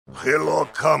Hello,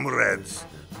 comrades.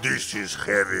 This is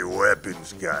Heavy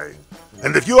Weapons Guy.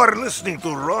 And if you are listening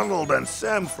to Ronald and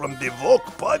Sam from the Vogue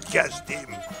podcast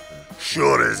team,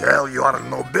 sure as hell you are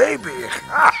no baby.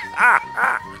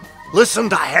 Listen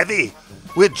to Heavy.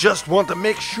 We just want to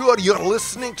make sure you're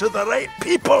listening to the right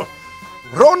people.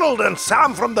 Ronald and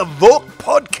Sam from the Vogue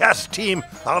podcast team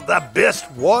are the best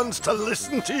ones to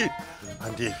listen to.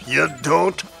 And if you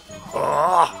don't,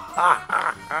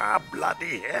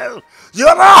 bloody hell,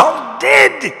 you're all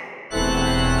dead!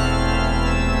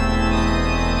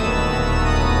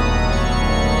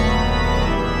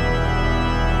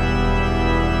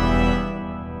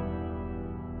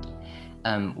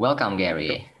 Welcome,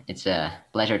 Gary. It's a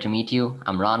pleasure to meet you.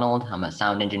 I'm Ronald. I'm a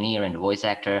sound engineer and voice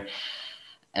actor.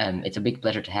 It's a big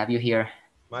pleasure to have you here.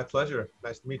 My pleasure.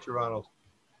 Nice to meet you, Ronald.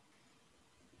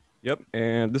 Yep,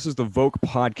 and this is the Vogue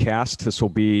podcast. This will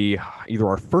be either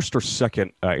our first or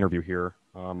second interview here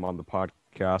on the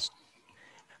podcast.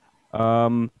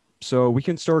 So we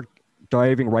can start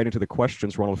diving right into the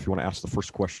questions. Ronald, if you want to ask the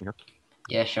first question here.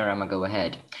 Yeah, sure. I'm gonna go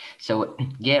ahead. So,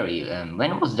 Gary,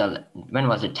 when was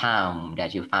the time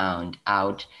that you found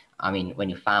out? I mean, when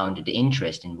you found the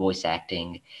interest in voice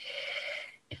acting,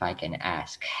 if I can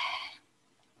ask.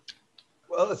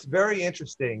 Well, it's very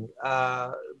interesting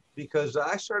because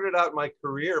I started out my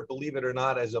career, believe it or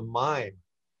not, as a mime,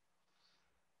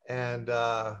 and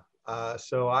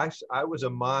so I was a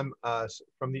mime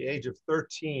from the age of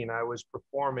 13. I was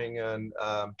performing and.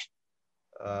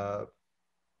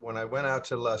 When I went out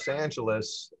to Los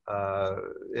Angeles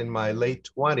in my late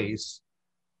 20s,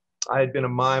 I had been a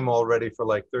mime already for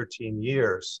like 13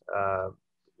 years.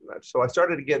 So I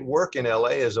started to get work in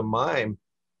LA as a mime.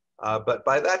 But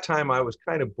by that time, I was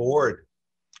kind of bored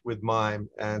with mime.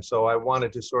 And so I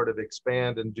wanted to sort of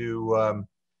expand and do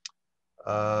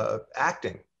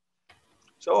acting.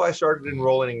 So I started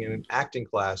enrolling in acting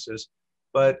classes.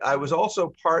 But I was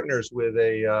also partners with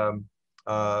a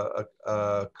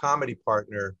comedy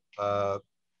partner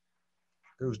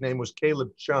whose name was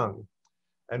Caleb Chung,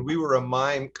 and we were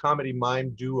a comedy mime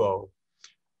duo.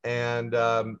 And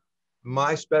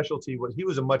my specialty was he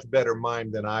was a much better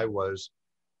mime than I was.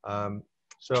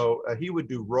 So he would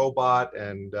do robot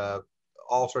and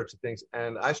all sorts of things,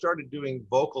 and I started doing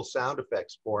vocal sound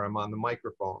effects for him on the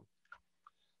microphone.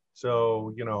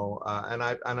 So, you know, and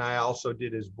I also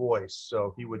did his voice.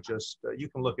 So he would just, you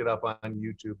can look it up on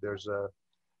YouTube. There's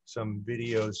some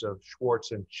videos of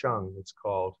Schwartz and Chung, it's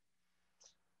called.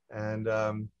 And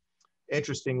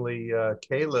interestingly,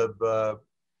 Caleb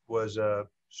was a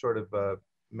sort of a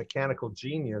mechanical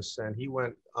genius, and he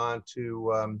went on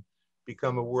to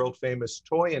become a world famous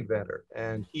toy inventor,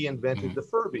 and he invented the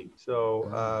Furby.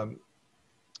 So,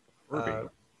 Furby.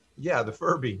 Yeah, the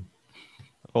Furby.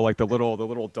 Oh, like the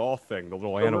little doll thing, the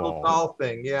little animal. Little doll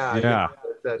thing, yeah. Yeah. You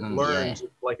know, that learns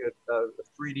like a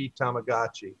 3D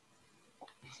Tamagotchi.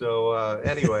 So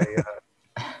anyway,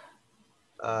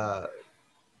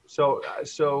 so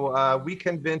we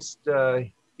convinced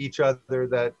each other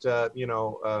that you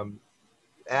know,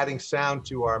 adding sound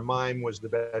to our mime was the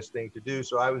best thing to do.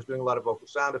 So I was doing a lot of vocal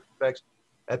sound effects.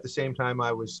 At the same time,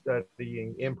 I was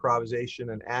studying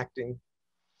improvisation and acting,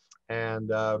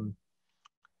 and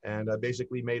I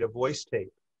basically made a voice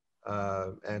tape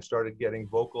and started getting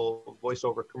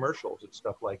voiceover commercials and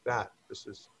stuff like that. This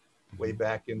is way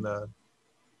back in the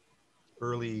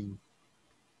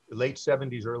late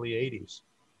 70s, early 80s.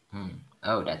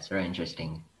 Oh, that's very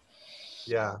interesting.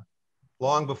 Yeah,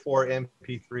 long before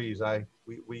MP3s,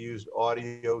 we used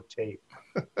audio tape.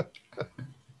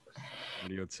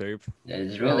 Audio tape. That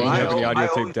is really I interesting. have any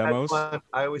audio tape demos?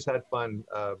 I always had fun,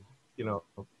 you know,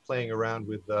 playing around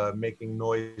with making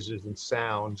noises and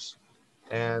sounds.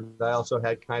 And I also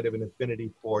had kind of an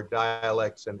affinity for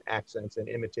dialects and accents and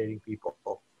imitating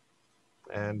people.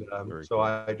 And so cool.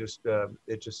 I just,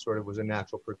 it just sort of was a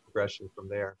natural progression from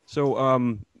there.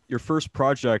 So your first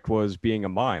project was being a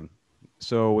mime.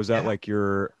 So was that like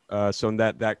your, so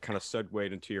that kind of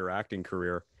segued into your acting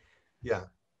career? Yeah.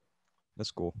 That's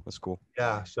cool. That's cool.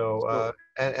 Yeah. So,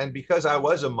 and because I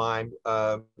was a mime,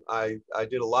 I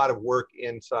did a lot of work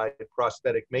inside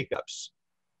prosthetic makeups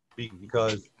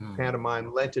because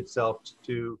pantomime lent itself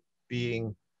to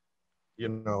being, you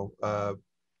know,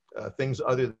 things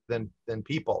other than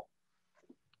people.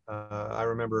 I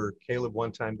remember Caleb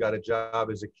one time got a job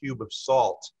as a cube of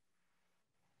salt.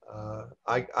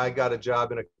 I got a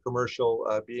job in a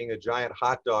commercial being a giant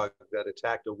hot dog that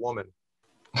attacked a woman.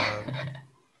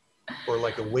 Or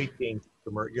like a weight gain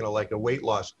commercial, you know, like a weight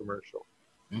loss commercial.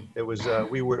 It was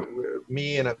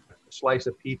me and a slice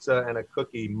of pizza and a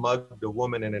cookie mugged a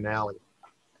woman in an alley.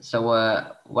 So,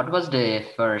 what was the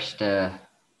first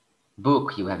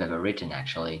book you have ever written,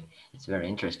 actually. It's very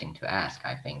interesting to ask,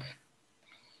 I think.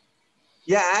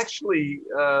 Yeah, actually,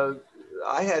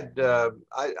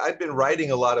 I'd been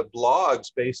writing a lot of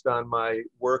blogs based on my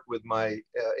work with my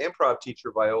improv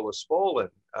teacher, Viola Spolin,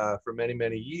 for many,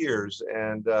 many years.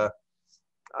 And,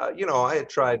 I had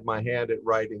tried my hand at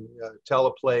writing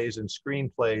teleplays and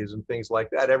screenplays and things like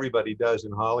that. Everybody does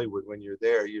in Hollywood when you're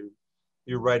there.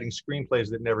 You're writing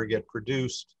screenplays that never get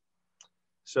produced.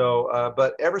 So,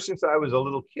 but ever since I was a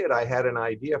little kid, I had an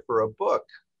idea for a book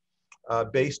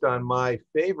based on my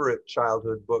favorite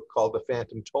childhood book called The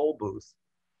Phantom Toll Booth.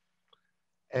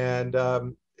 And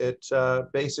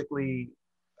basically,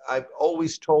 I've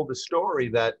always told the story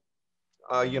that,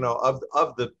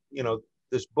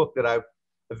 this book that I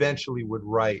eventually would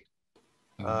write.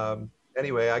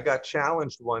 Anyway, I got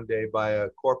challenged one day by a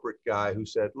corporate guy who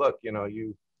said, look,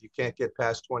 you can't get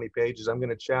past 20 pages. I'm going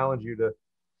to challenge you to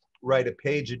write a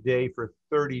page a day for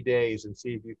 30 days and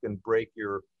see if you can break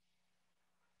your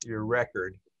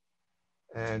record.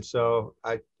 And so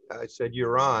I said,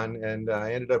 you're on. And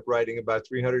I ended up writing about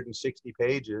 360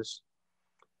 pages.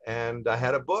 And I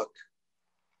had a book.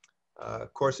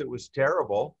 Of course, it was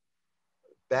terrible,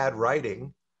 bad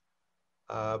writing.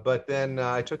 But then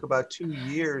I took about 2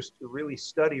 years to really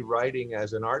study writing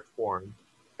as an art form,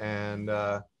 and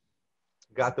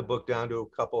got the book down to a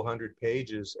couple hundred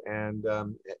pages, and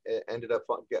ended up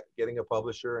getting a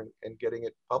publisher and getting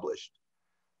it published.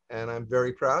 And I'm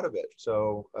very proud of it.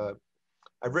 So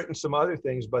I've written some other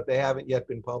things, but they haven't yet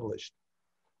been published.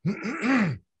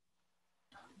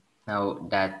 Now,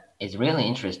 that is really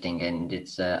interesting, and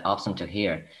it's awesome to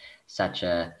hear such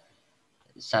a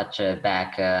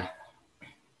back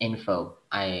info.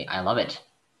 I love it.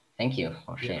 Thank you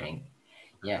for sharing.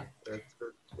 Yeah.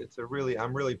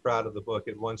 I'm really proud of the book.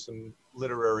 It won some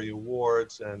literary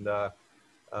awards, and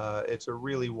it's a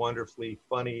really wonderfully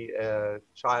funny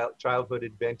childhood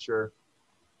adventure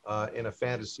in a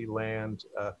fantasy land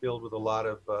filled with a lot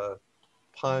of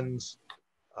puns.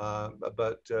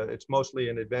 But it's mostly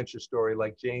an adventure story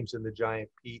like James and the Giant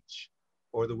Peach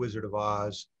or The Wizard of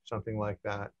Oz, something like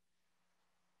that.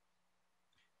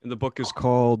 And the book is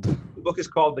called? The book is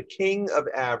called The King of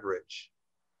Average.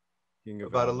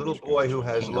 About a little boy who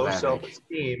has low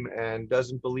self-esteem and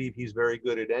doesn't believe he's very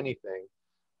good at anything,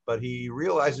 but he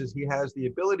realizes he has the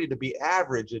ability to be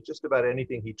average at just about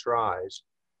anything he tries.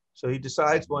 So he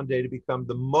decides one day to become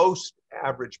the most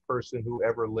average person who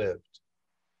ever lived.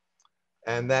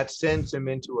 And that sends him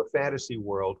into a fantasy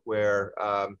world where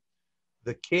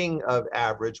the king of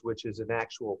average, which is an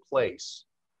actual place,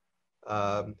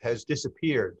 has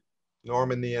disappeared.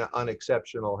 Norman the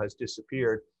Unexceptional has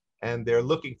disappeared, and they're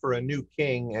looking for a new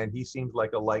king, and he seems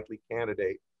like a likely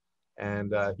candidate.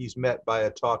 And he's met by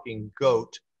a talking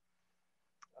goat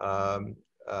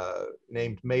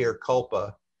named Mayor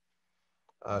Culpa,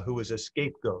 who is a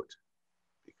scapegoat,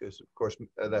 because of course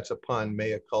that's a pun.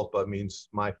 Mea culpa means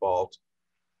my fault.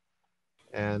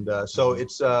 And so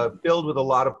it's filled with a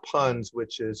lot of puns,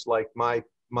 which is like my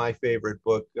favorite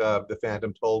book, The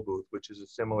Phantom Toll Booth, which is a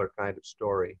similar kind of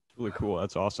story. Really cool.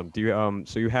 That's awesome. Do you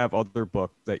so you have other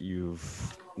book that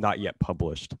you've not yet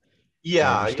published?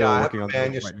 Yeah, I have a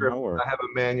manuscript. Right now, I have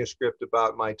a manuscript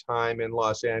about my time in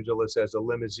Los Angeles as a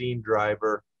limousine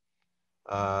driver,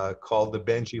 called The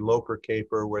Benji Loper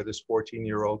Caper, where this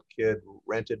 14-year-old kid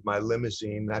rented my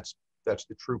limousine. That's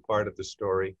the true part of the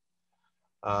story.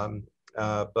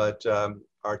 But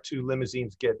our two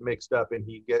limousines get mixed up, and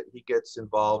he gets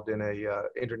involved in a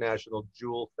international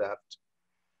jewel theft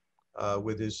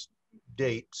with his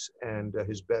dates and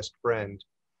his best friend,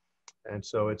 and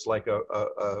so it's like a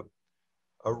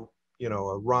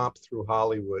romp through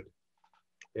Hollywood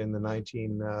in the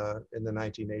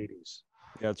 1980s.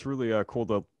 Yeah, it's really cool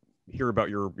to hear about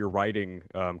your writing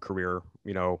career.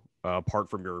 Apart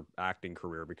from your acting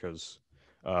career, because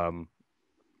I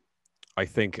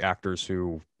think actors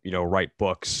who write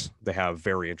books, they have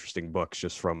very interesting books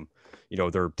just from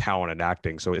their talent in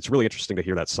acting. So it's really interesting to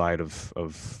hear that side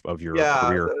of your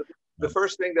career. The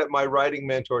first thing that my writing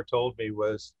mentor told me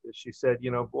was, she said,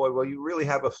 boy, well, you really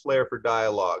have a flair for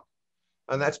dialogue.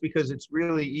 And that's because it's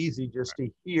really easy just to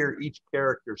hear each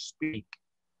character speak.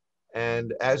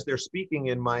 And as they're speaking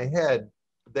in my head,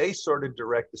 they sort of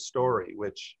direct the story,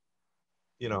 which,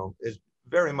 is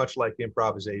very much like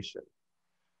improvisation.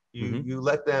 You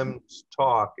let them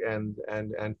talk and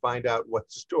find out what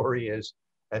the story is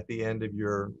at the end of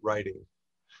your writing.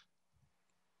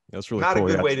 That's really not cool,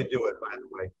 a good way to do it, by the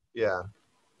way. Yeah.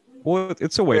 Well,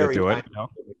 it's a way to do it.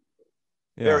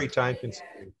 Very time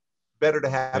consuming. Better to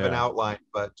have an outline,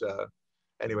 but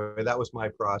anyway, that was my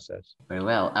process. Very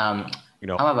well. You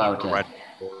know, How about writing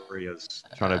a story is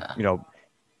trying to, you know,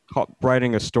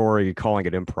 writing a story, calling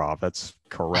it improv. That's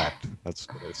correct. That's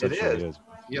what it It essentially is.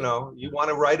 You know, you want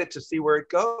to write it to see where it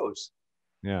goes.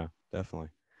 Yeah, definitely.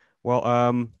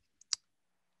 Well,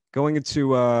 going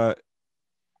into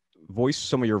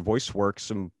some of your voice work,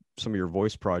 some of your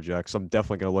voice projects. I'm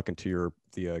definitely going to look into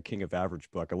the King of Average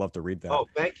book. I love to read that. Oh,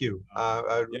 thank you.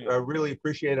 I really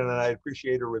appreciate it, and I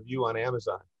appreciate a review on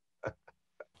Amazon.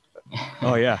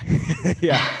 Oh yeah,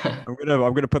 yeah. I'm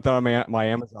gonna put that on my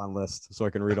Amazon list so I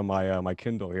can read on my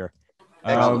Kindle here.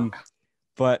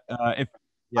 But if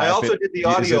I also did the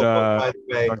audio book, by the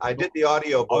way. I did the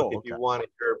audio book. Oh, if you want to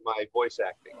hear my voice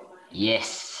acting.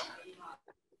 Yes.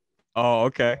 Oh,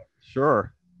 okay,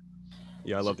 sure.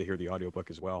 Yeah, I love to hear the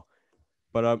audiobook as well.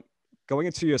 But going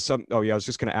into I was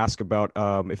just going to ask about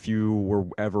if you were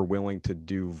ever willing to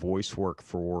do voice work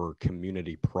for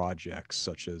community projects,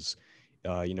 such as,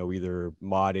 you know, either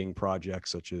modding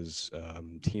projects such as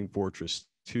Team Fortress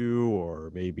 2, or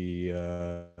maybe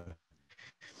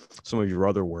some of your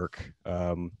other work.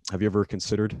 Have you ever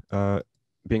considered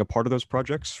being a part of those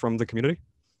projects from the community?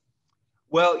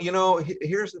 Well, you know,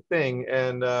 here's the thing,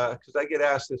 and because I get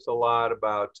asked this a lot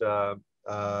about,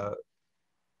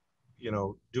 you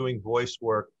know, doing voice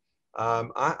work.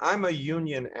 I'm a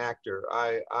union actor.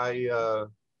 I'm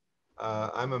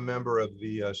a member of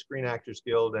the Screen Actors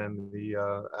Guild and the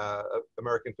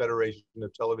American Federation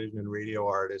of Television and Radio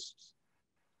Artists.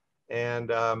 And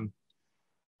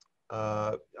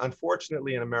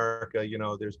unfortunately, in America, you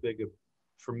know,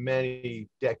 for many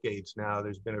decades now,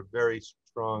 there's been a very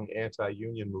strong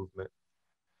anti-union movement.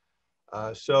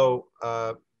 So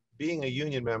being a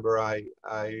union member,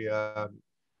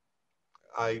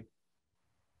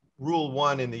 rule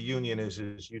one in the union is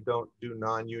you don't do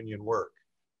non-union work.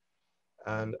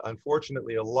 And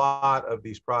unfortunately, a lot of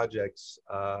these projects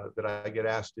that I get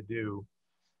asked to do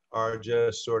are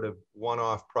just sort of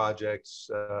one-off projects.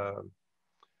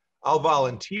 I'll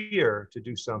volunteer to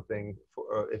do something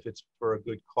if it's for a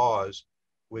good cause,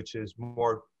 which is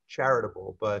more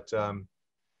charitable, but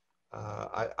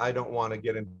I don't want to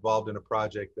get involved in a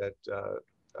project that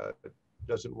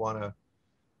doesn't want to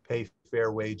pay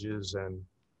fair wages and,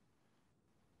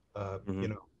 you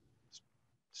know,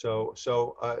 so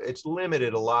it's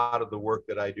limited a lot of the work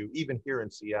that I do, even here in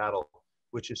Seattle,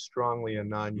 which is strongly a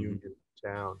non-union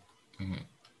town.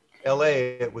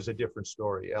 LA, it was a different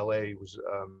story. LA was,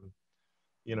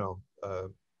 you know,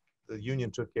 the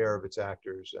union took care of its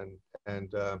actors,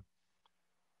 and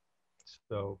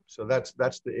so that's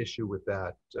the issue with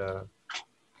that.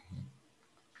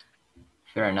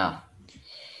 Fair enough.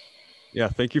 Yeah,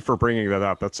 thank you for bringing that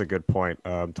up. That's a good point.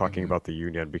 Talking about the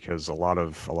union, because a lot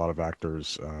of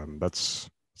actors, that's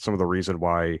some of the reason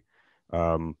why,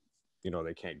 you know,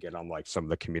 they can't get on like some of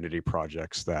the community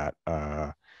projects that,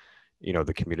 you know,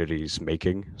 the community's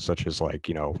making, such as like,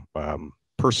 you know,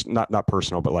 not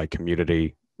personal, but like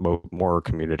more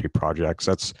community projects.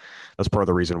 That's part of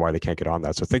the reason why they can't get on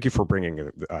that. So thank you for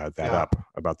bringing that up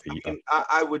about the.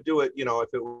 I would do it, you know, if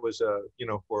it was you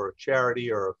know, for a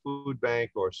charity or a food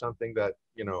bank or something that,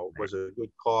 you know, was a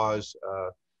good cause.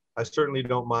 I certainly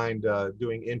don't mind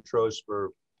doing intros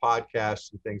for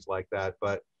podcasts and things like that,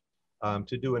 but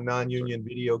to do a non-union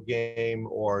video game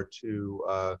or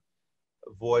to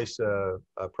voice a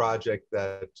project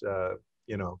that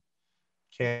you know,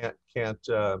 can't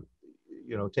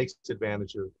you know, takes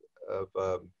advantage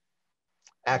of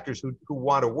actors who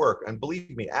want to work. And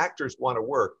believe me, actors want to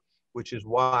work, which is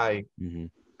why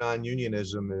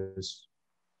non-unionism is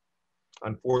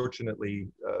unfortunately,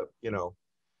 you know,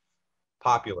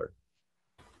 popular.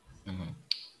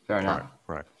 Fair enough.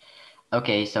 Right.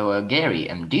 Okay, so Gary,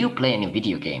 do you play any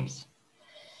video games?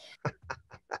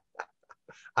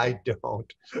 I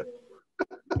don't.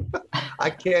 I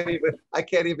can't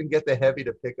even get the heavy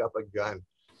to pick up a gun.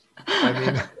 I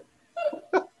mean,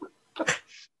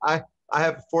 I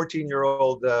have a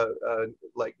 14-year-old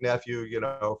like nephew, you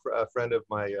know, a friend of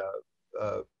my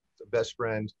best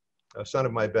friend, a son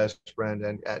of my best friend,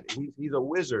 and he's a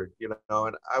wizard, you know,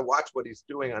 and I watch what he's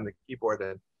doing on the keyboard,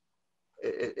 and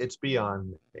it's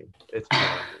beyond me. It's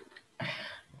beyond me.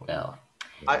 Well,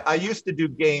 I used to do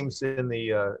games in the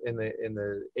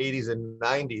 80s and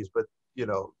 90s, but you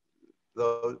know,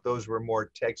 those were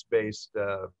more text-based,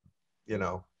 you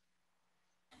know,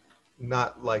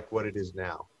 not like what it is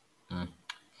now.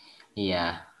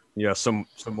 Yeah. Yeah, some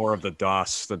more of the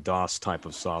DOS type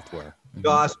of software.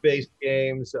 DOS-based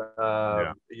games,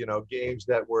 you know, games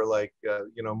that were like,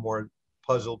 you know, more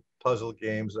puzzle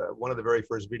games. One of the very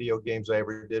first video games I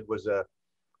ever did was a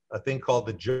thing called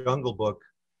the Jungle Book,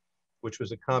 which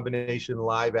was a combination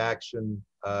live action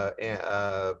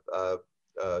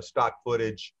stock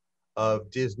footage of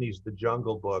Disney's The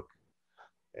Jungle Book.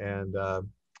 And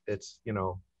it's, you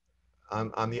know,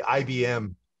 on the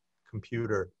IBM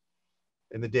computer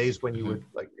in the days when you would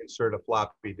like insert a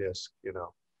floppy disk, you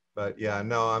know. But yeah,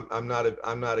 no, I'm not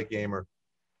a gamer.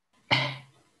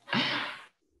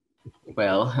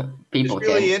 Well, people It's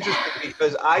really can. interesting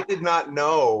because I did not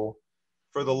know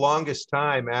for the longest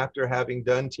time after having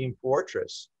done Team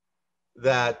Fortress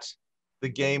that the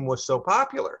game was so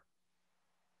popular.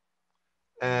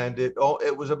 And it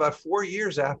was about 4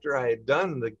 years after I had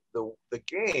done the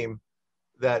game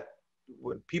that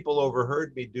when people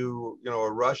overheard me do, you know,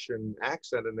 a Russian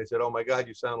accent, and they said, "Oh my God,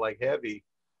 you sound like Heavy,"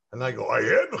 and I go, "I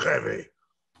am Heavy,"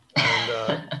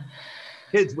 and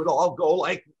kids would all go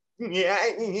like, "Yeah,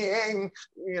 yeah,"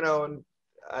 you know, and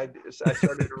I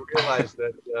started to realize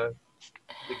that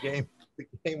the game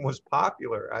was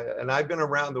popular, and I've been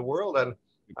around the world, and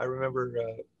I remember,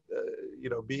 you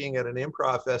know, being at an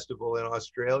improv festival in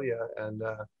Australia, and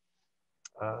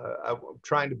I'm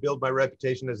trying to build my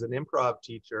reputation as an improv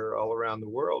teacher all around the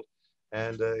world.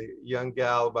 And a young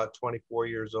gal, about 24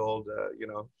 years old, you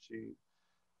know,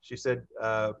 she said,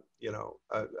 you know,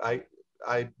 I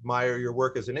admire your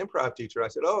work as an improv teacher. I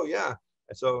said, oh yeah.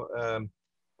 And so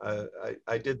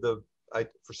I did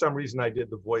for some reason I did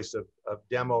the voice of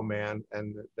Demoman,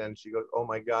 and then she goes, "Oh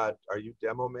my God, are you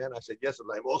Demoman?" I said, "Yes, and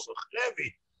I'm also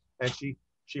Heavy." And she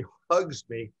hugs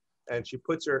me, and she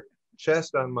puts her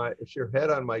head on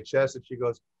my chest, and she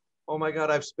goes, "Oh my God,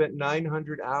 I've spent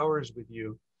 900 hours with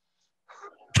you."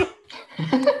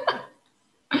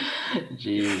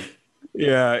 Jeez.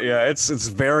 Yeah, it's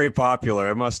very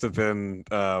popular. It must have been.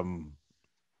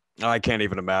 I can't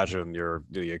even imagine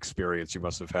the experience you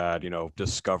must have had, you know,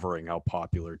 discovering how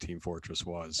popular Team Fortress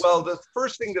was. Well, the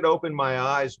first thing that opened my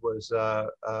eyes was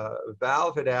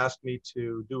Valve had asked me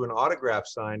to do an autograph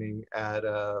signing at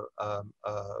a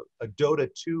Dota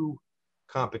 2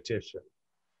 competition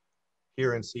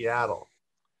here in Seattle.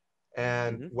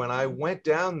 And when I went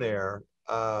down there,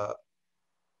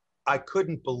 I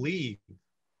couldn't believe,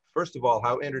 first of all,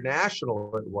 how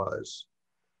international it was.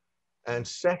 And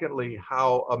secondly,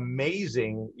 how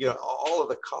amazing, you know, all of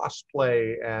the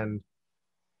cosplay and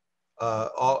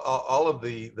all of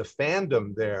the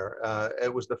fandom there.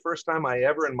 It was the first time I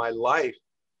ever in my life,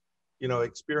 you know,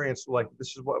 experienced like,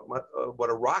 this is what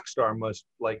a rock star must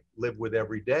like live with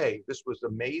every day. This was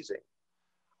amazing.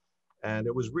 And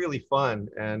it was really fun.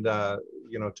 And,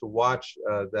 you know, to watch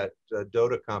that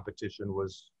Dota competition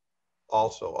was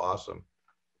also awesome.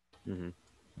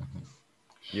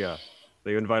 Yeah.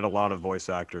 They invite a lot of voice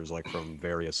actors like from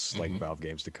various like Valve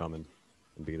games to come and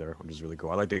be there, which is really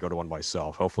cool. I'd like to go to one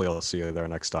myself. Hopefully I'll see you there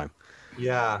next time.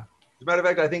 Yeah. As a matter of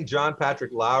fact, I think John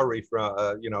Patrick Lowry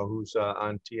from, you know, who's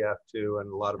on TF2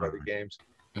 and a lot of other games.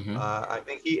 I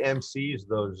think he MCs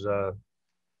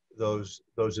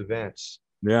those events.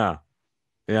 Yeah,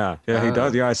 he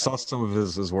does. Yeah, I saw some of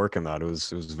his work in that. It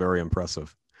was very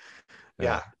impressive.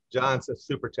 Yeah, John's a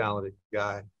super talented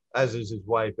guy, as is his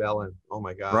wife Ellen. Oh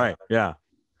my God. Right. Yeah.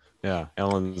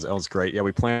 Ellen's great. Yeah,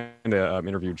 we plan to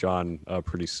interview John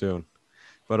pretty soon,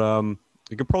 but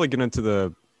we could probably get into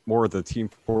the more of the Team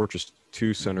Fortress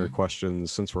 2 center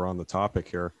questions since we're on the topic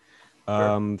here.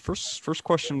 Sure. First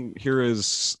question here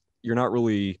is, you're not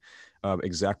really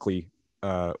exactly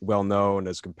well known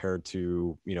as compared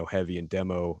to, you know, Heavy and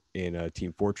Demo in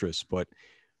Team Fortress, but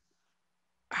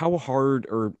how hard,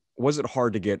 or was it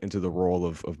hard to get into the role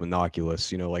of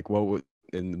Monoculus? You know, like what would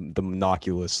in the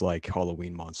Monoculus like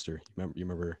Halloween monster? You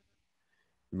remember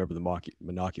the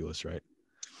Monoculus, right?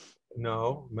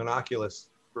 No, Monoculus.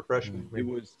 Refresh me.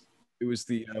 It was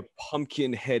the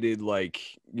pumpkin-headed, like,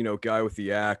 you know, guy with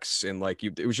the axe, and like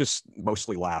it was just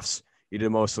mostly laughs. He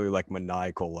did mostly like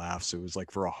maniacal laughs. It was like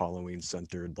for a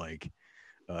Halloween-centered, like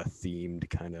themed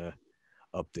kind of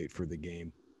update for the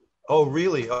game. Oh,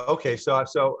 really? Okay. So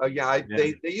yeah,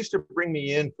 they used to bring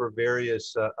me in for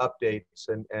various updates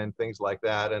and things like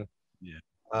that. And,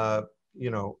 you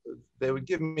know, they would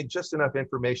give me just enough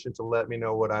information to let me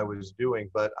know what I was doing.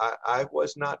 But I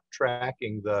was not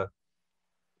tracking the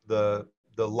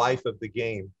life of the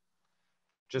game.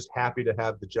 Just happy to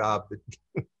have the job.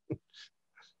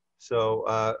 So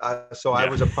I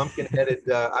was a pumpkin-headed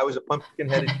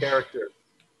character.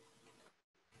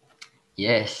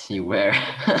 Yes, you were.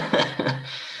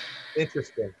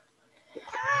 Interesting.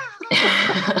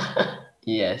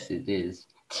 Yes, it is.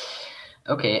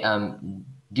 Okay,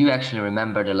 do you actually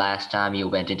remember the last time you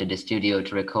went into the studio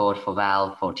to record for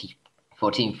Valve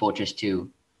for Team Fortress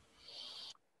 2?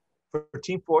 For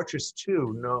Team Fortress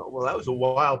 2, no. Well, that was a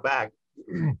while back.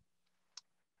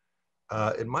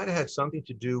 It might have had something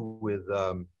to do with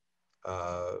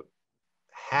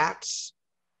hats.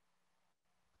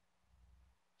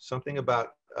 Something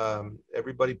about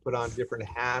everybody put on different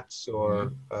hats,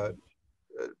 or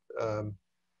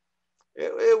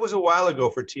it was a while ago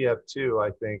for TF2,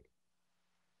 I think.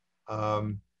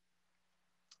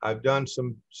 I've done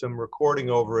some recording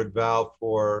over at Valve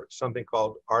for something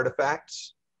called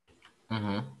Artifacts.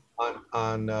 On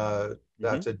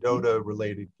that's a Dota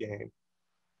related game.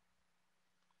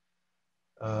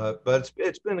 But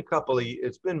it's been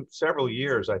several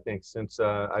years, I think, since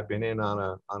I've been in on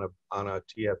a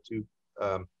TF2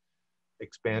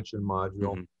 expansion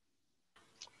module.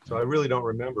 So I really don't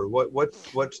remember.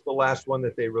 What's the last one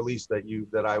that they released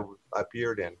that I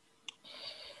appeared in?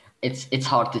 It's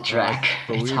hard to track.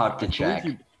 It's hard to track.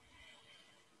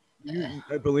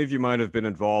 I believe you might have been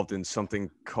involved in something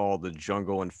called the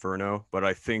Jungle Inferno, but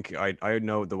I think I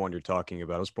know the one you're talking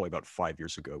about. It was probably about 5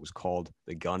 years ago. It was called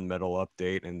the Gunmetal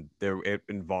Update, and it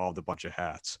involved a bunch of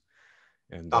hats.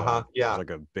 And yeah, it was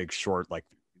like a big short, like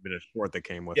minute short that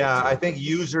came with it. Yeah, I think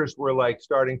users were like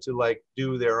starting to like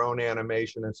do their own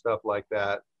animation and stuff like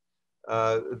that.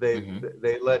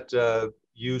 They let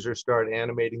users start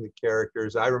animating the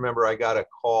characters. I remember I got a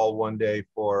call one day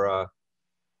for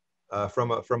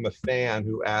from a fan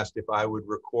who asked if I would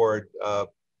record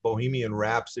Bohemian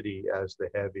Rhapsody as the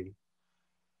Heavy,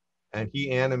 and he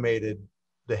animated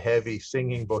the Heavy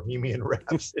singing Bohemian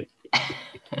Rhapsody.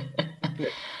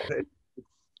 It's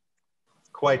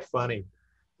quite funny.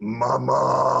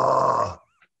 Mama,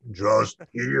 just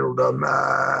killed a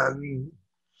man.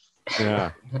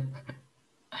 Yeah.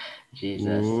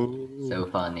 Jesus, so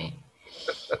funny.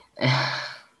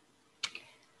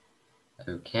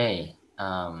 Okay.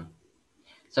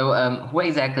 So who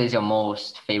exactly is your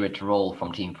most favorite role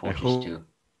from Team Fortress 2?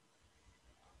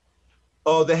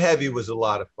 Oh, the Heavy was a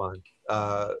lot of fun.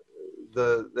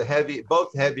 The Heavy,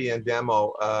 both Heavy and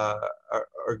Demo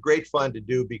are great fun to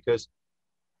do because,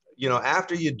 you know,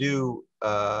 after you do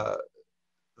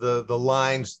the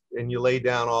lines and you lay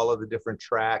down all of the different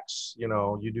tracks, you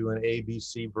know, you do an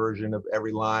ABC version of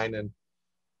every line, and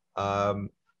a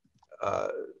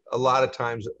lot of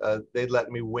times they'd let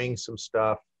me wing some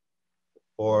stuff,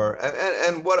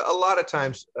 and what a lot of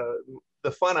times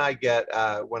the fun I get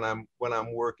when I'm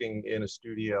working in a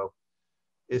studio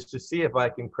is to see if I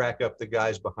can crack up the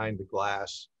guys behind the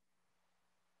glass.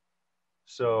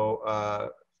 So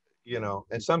you know,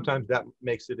 and sometimes that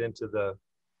makes it into the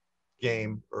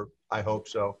game, or I hope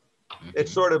so.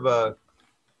 It's sort of a,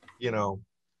 you know,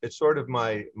 it's sort of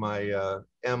my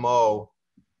MO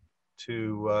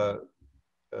to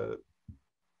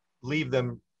leave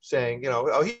them saying, you know,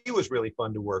 oh, he was really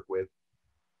fun to work with.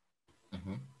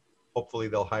 Hopefully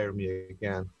they'll hire me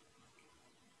again.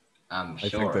 I'm sure. I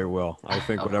think they will. I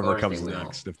think whatever comes will.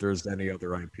 next, if there's any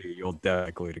other IP, you'll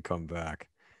definitely to come back.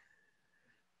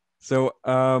 So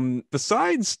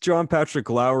besides John Patrick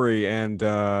Lowry and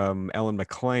Ellen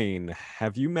McLean,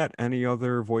 have you met any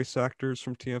other voice actors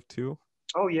from TF2?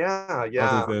 Oh, yeah.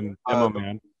 Other than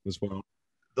Demoman as well.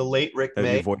 The late Rick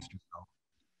May. You voiced yourself.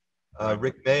 Right.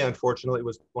 Rick May, unfortunately,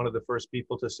 was one of the first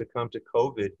people to succumb to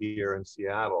COVID here in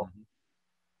Seattle.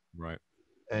 Right.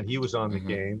 And he was on the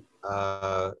game.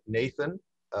 Nathan,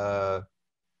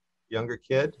 younger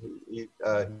kid, he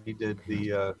did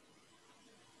the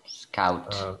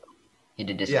Scout. He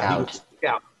did the Scout. Scout. He was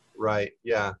Scout. Right.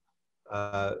 Yeah.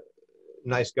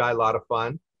 Nice guy, a lot of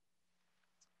fun.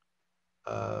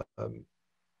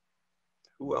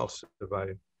 Who else have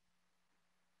I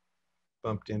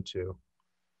bumped into?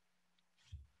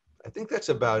 I think that's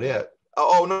about it.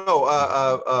 Oh no!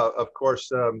 Of course,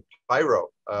 Pyro,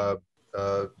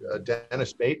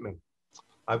 Dennis Bateman.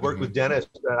 I've worked with Dennis.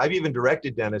 I've even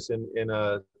directed Dennis in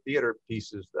theater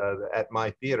pieces at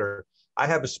my theater. I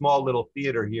have a small little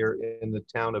theater here in the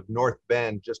town of North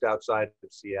Bend, just outside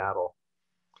of Seattle,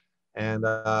 and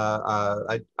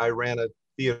I ran a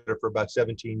theater for about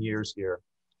 17 years here,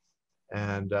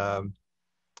 and I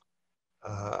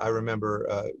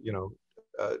remember, you know.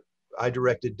 I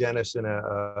directed Dennis in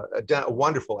a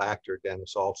wonderful actor,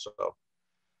 Dennis also.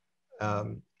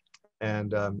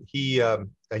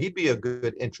 He'd be a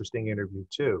good, interesting interview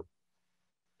too.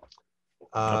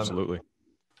 Absolutely.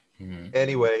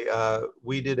 Anyway,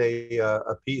 we did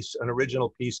a piece, an original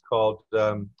piece called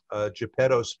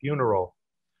Geppetto's Funeral.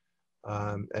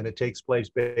 And it takes place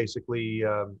basically,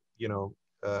 you know,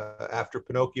 after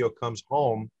Pinocchio comes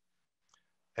home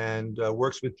and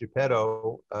works with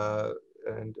Geppetto,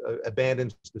 and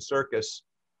abandons the circus.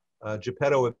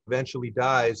 Geppetto eventually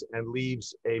dies and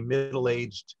leaves a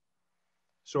middle-aged,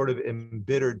 sort of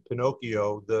embittered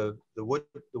Pinocchio, the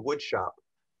wood shop.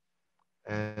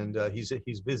 and he's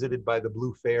visited by the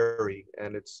Blue Fairy,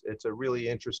 and it's a really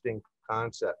interesting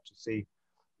concept to see,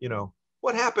 you know,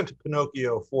 what happened to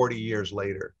Pinocchio 40 years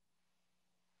later.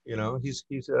 You know, he's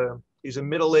a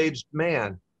middle-aged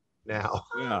man now.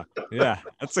 Yeah, yeah,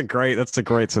 that's a great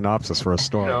synopsis for a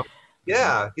story. You know,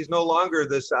 yeah, he's no longer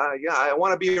this. Yeah, I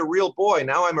want to be a real boy.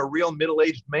 Now I'm a real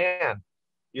middle-aged man.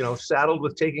 You know, saddled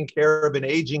with taking care of an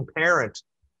aging parent.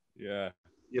 Yeah.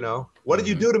 You know, what did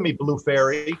you do to me, Blue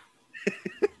Fairy?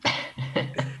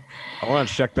 I want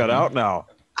to check that out now.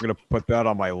 I'm gonna put that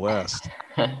on my list.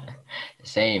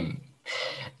 Same.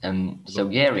 So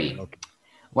Gary,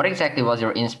 what exactly was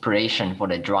your inspiration for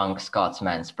the drunk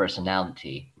Scotsman's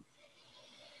personality?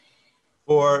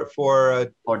 For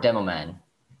Demoman.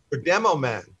 For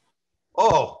Demoman.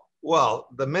 Oh, well,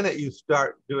 the minute you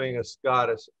start doing a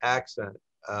Scottish accent,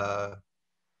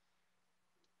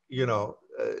 you know,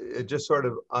 it just sort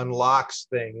of unlocks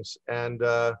things. And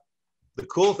the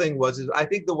cool thing is I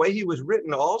think the way he was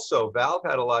written also, Valve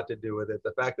had a lot to do with it.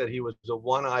 The fact that he was a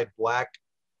one-eyed black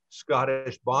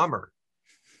Scottish bomber,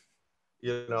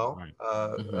 you know.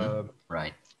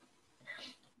 Right.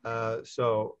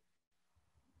 So,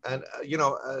 and you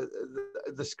know,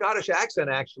 the Scottish accent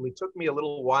actually took me a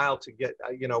little while to get.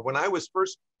 You know, when I was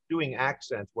first doing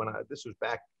accents, this was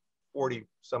back 40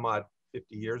 some odd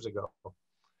 50 years ago,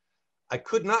 I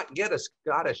could not get a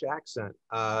Scottish accent.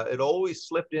 It always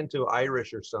slipped into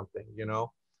Irish or something. You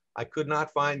know, I could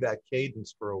not find that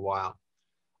cadence for a while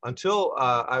until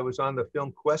I was on the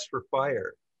film Quest for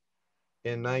Fire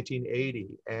in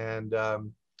 1980, and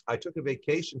I took a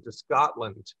vacation to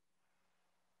Scotland.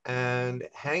 And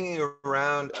hanging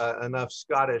around enough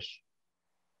Scottish,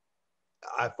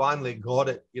 I finally got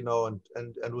it, you know,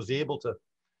 and was able to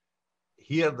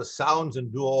hear the sounds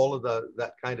and do all of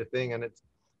that kind of thing. And it's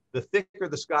the thicker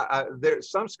the there's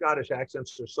some Scottish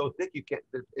accents are so thick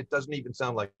it doesn't even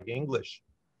sound like English.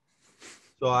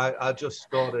 So I just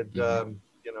started,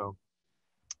 you know,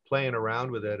 playing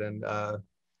around with it, and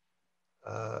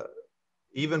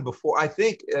even before, I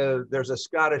think there's a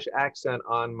Scottish accent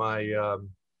on my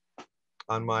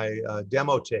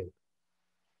demo tape,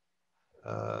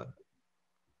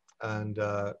 and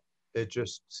it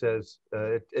just says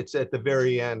it's at the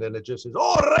very end, and it just says,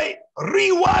 "All right,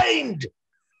 rewind."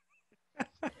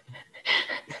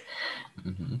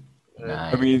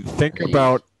 I mean, think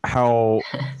about how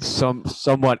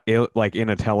somewhat like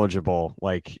unintelligible,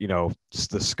 like, you know,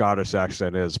 the Scottish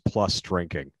accent is, plus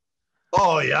drinking.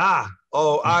 Oh yeah.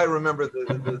 Oh, I remember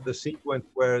the sequence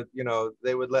where, you know,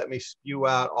 they would let me spew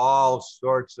out all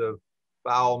sorts of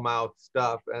foul mouth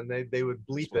stuff, and they would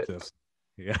bleep it.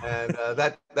 Yeah. And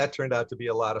that turned out to be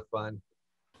a lot of fun.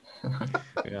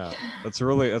 Yeah, that's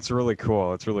really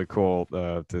cool. It's really cool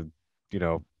to, you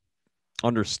know,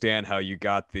 understand how you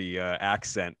got the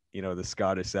accent, you know, the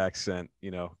Scottish accent,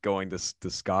 you know, going to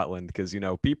Scotland, because, you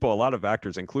know, a lot of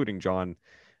actors, including John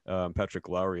Patrick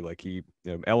Lowry, like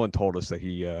Ellen told us that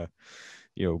he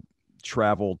you know,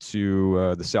 traveled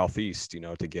to the southeast, you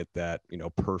know, to get that, you know,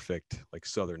 perfect like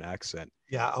Southern accent.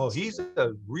 Yeah. Oh, he's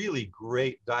a really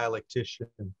great dialectician.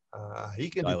 He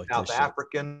can do South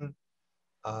African,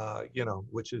 you know,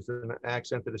 which is an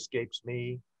accent that escapes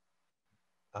me.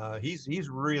 He's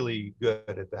really good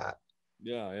at that.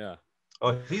 Yeah, yeah.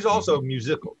 Oh, he's also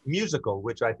musical,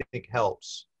 which I think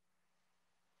helps,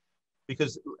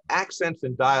 because accents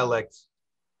and dialects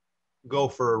go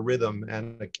for a rhythm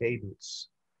and a cadence.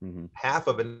 Half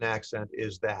of an accent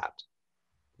is that.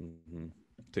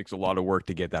 Takes a lot of work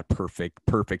to get that perfect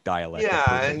dialect.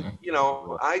 Yeah, and you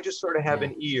know, I just sort of have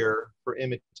an ear for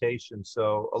imitation,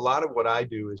 so a lot of what I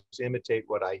do is imitate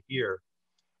what I hear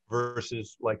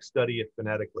versus like study it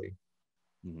phonetically.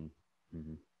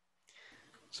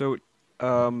 So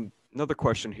another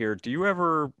question here, do you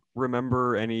ever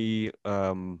remember any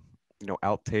you know,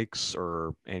 outtakes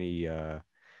or any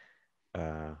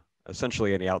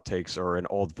essentially any outtakes or an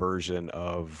old version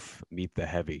of Meet the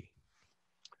Heavy?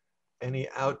 Any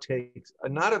outtakes?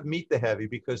 Not of Meet the Heavy,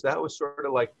 because that was sort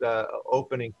of like the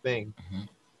opening thing.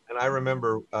 And I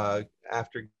remember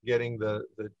after getting the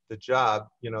job,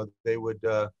 you know, they would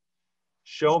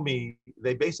show me,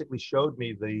 they basically showed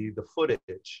me the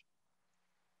footage.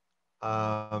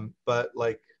 But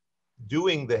like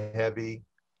doing the Heavy,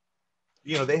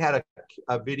 you know, they had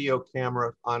a video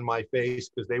camera on my face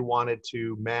because they wanted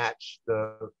to match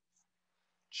the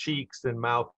cheeks and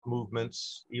mouth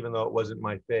movements, even though it wasn't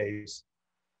my face.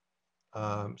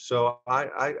 So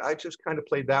I just kind of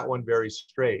played that one very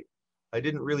straight. I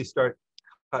didn't really start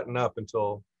cutting up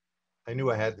until I knew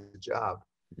I had the job.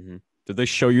 Did they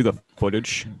show you the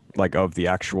footage, like, of the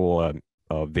actual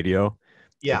video?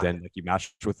 Yeah. And then like you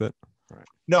matched with it? right?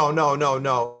 No.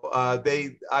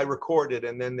 I recorded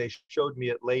and then they showed me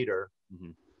it later.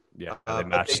 Mm-hmm. Yeah, But they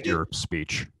matched your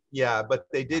speech. Yeah, but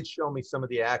they did show me some of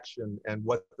the action and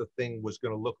what the thing was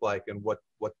going to look like and what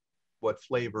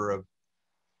flavor of,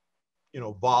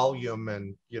 volume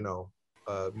and,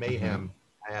 mayhem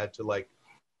I had to like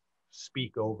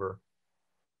speak over.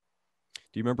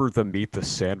 Do you remember the Meet the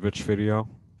Sandwich video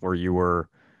where you were,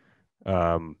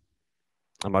 I'm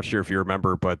not sure if you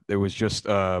remember, but it was just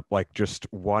like just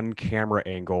one camera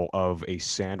angle of a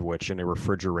sandwich in a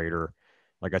refrigerator,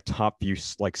 like a top view,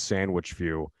 like sandwich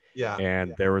view. Yeah.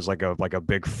 And there was like a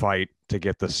big fight to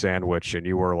get the sandwich, and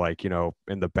you were like, in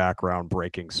the background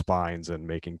breaking spines and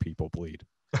making people bleed.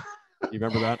 You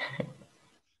remember that?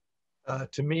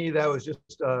 To me, that was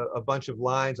just a bunch of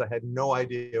lines. I had no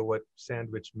idea what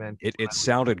sandwich meant. It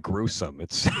sounded gruesome.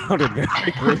 It sounded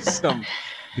very gruesome.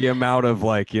 The amount of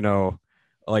all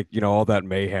that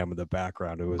mayhem in the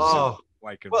background. It was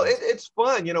quite well, convincing. it's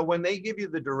fun, when they give you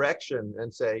the direction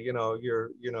and say, you're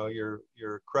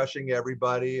crushing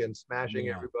everybody and smashing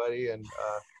everybody, and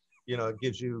it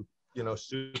gives you,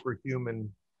 superhuman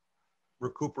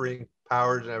recuperating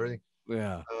powers and everything.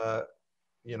 Yeah. I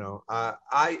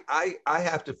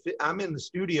have to fit. I'm in the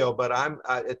studio, but I'm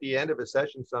at the end of a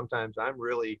session. Sometimes I'm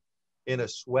really in a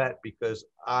sweat because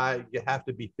you have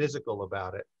to be physical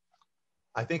about it.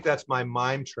 I think that's my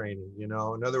mime training. In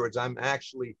other words, I'm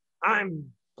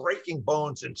breaking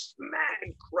bones and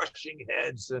crushing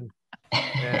heads and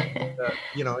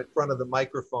in front of the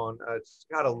microphone. It's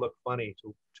got to look funny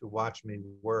to watch me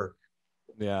work.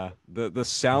 Yeah, the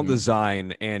sound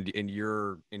design and in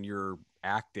your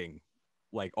acting,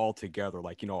 like all together,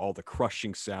 like all the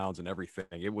crushing sounds and everything.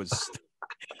 It was,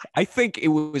 I think it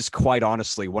was quite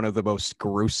honestly one of the most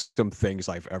gruesome things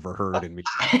I've ever heard in me.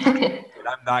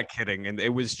 I'm not kidding, and it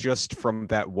was just from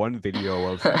that one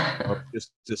video of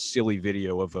just a silly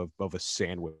video of a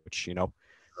sandwich.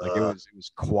 Like it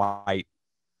was quite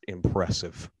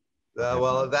impressive.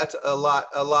 Well, that's a lot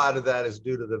of that is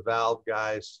due to the Valve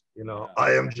guys.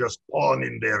 I am just pawn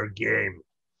in their game.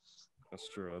 That's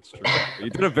true. You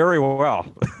did it very well.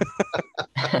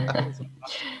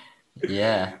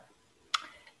 Yeah.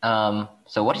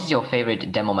 So what is your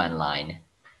favorite Demoman line?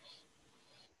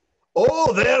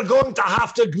 Oh, they're going to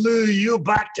have to glue you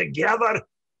back together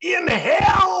in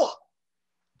hell.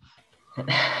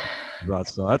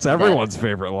 That's everyone's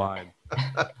favorite line.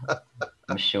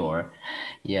 I'm sure.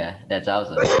 Yeah, that's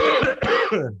awesome.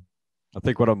 I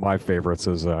think one of my favorites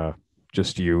is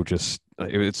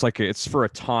it's for a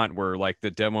taunt where like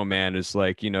the Demoman is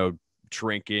like,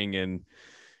 drinking and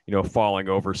falling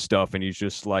over stuff, and he's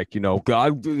just like,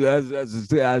 God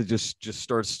just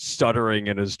starts stuttering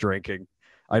in his drinking.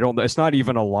 It's not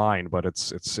even a line, but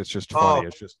it's just funny.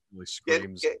 It's just really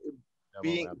screams.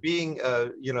 Being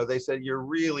they said you're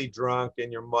really drunk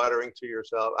and you're muttering to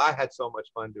yourself. I had so much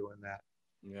fun doing that.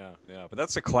 Yeah, but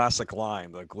that's a classic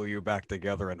line, the glue you back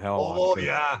together in hell. Oh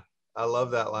yeah, I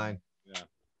love that line. Yeah.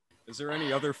 Is there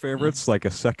any other favorites, like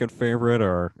a second favorite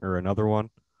or another one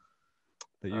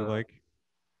that you like?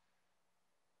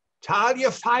 Tell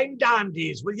you fine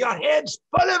dandies with your heads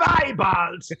full of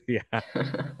eyeballs. Yeah. Yeah.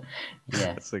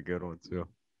 That's a good one too.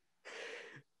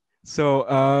 So,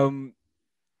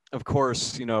 of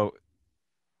course,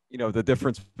 the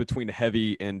difference between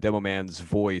Heavy and Demoman's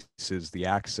voice is the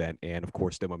accent, and of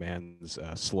course, Demoman's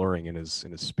slurring in his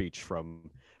speech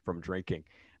from drinking.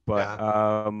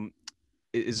 But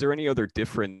is there any other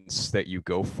difference that you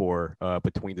go for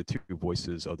between the two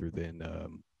voices other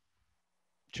than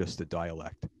just the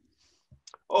dialect?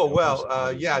 Oh well,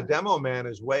 Demoman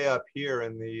is way up here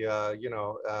in the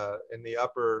in the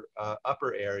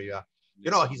upper area.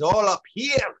 He's all up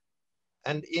here,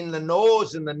 and in the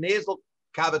nose, in the nasal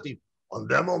cavity. And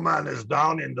Demoman is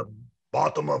down in the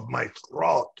bottom of my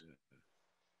throat.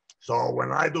 So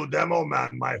when I do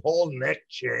Demoman, my whole neck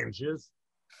changes.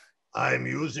 I'm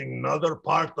using another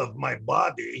part of my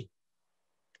body.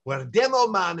 Where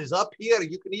Demoman is up here,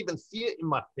 you can even see it in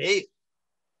my face.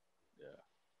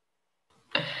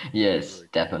 Yes,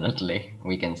 definitely.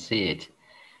 We can see it.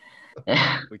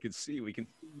 We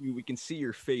can see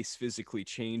your face physically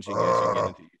changing as you get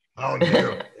into down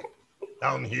here.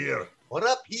 Down here. What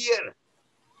up here?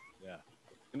 Yeah.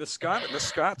 And the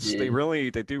Scots, they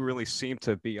do really seem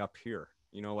to be up here.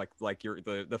 Like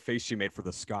the face you made for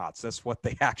the Scots. That's what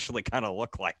they actually kind of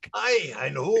look like.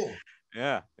 I know.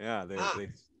 Yeah. They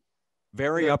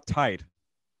very uptight.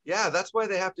 Yeah, that's why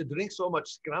they have to drink so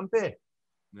much scrumpy.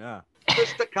 Yeah.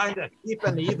 Just to kind of keep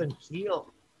an even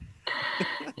keel.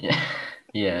 Yeah.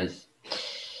 Yes.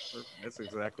 That's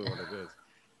exactly what it is.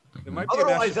 It might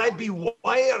Otherwise, I'd be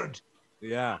wired.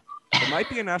 Yeah. It might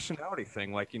be a nationality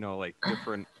thing, like like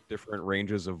different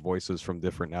ranges of voices from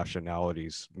different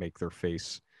nationalities make their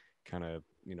face kind of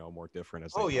more different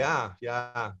as they Oh talk.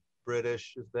 yeah.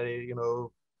 British, they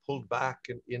pulled back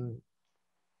and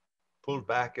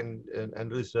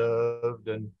reserved,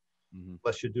 and Mhm,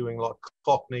 unless you're doing like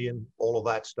Cockney and all of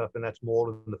that stuff, and that's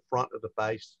more in the front of the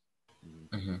face. mhm.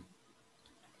 Hmm.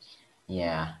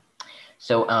 Yeah.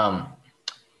 So I'm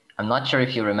not sure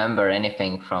if you remember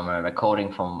anything from a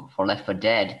recording for Left 4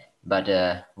 Dead,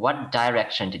 but what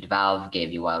direction did Valve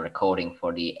give you while recording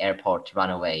for the airport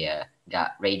runaway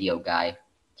radio guy?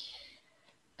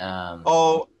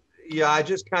 Oh yeah, I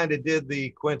just kind of did the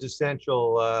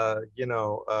quintessential,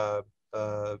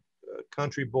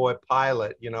 country boy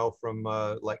pilot, from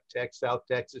like South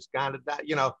Texas, kind of that,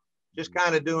 just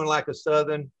kind of doing like a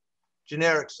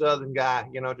generic Southern guy,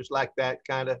 just like that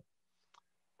kind of.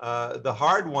 The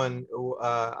hard one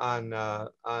on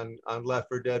Left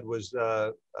 4 Dead was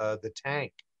the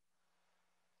tank.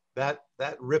 That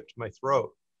ripped my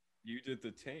throat. You did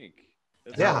the tank.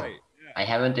 That's Yeah. right. Yeah. I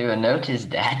haven't even noticed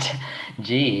that.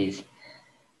 Jeez.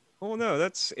 Oh no,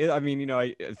 that's it. I mean,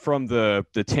 from the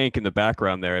tank in the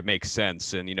background there, it makes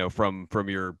sense, and from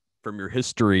your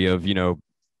history of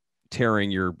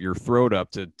tearing your throat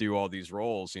up to do all these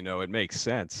roles, it makes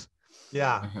sense.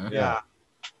 Yeah, Hmm. yeah.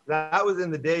 That was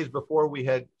in the days before we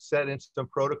had set in some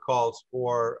protocols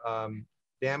for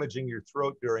damaging your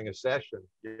throat during a session.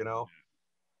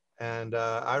 And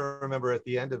I remember at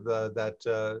the end of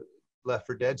that Left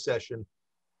 4 Dead session,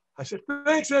 I said,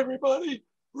 "Thanks, everybody.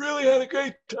 Really had a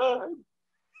great time.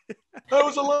 That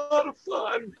was a lot of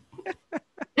fun.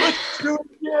 Let's do it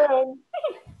again."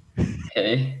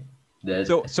 Okay.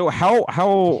 So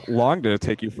how long did it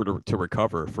take you to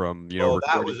recover from Oh,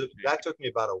 recording? that took me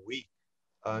about a week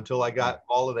until I got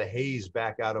all of the haze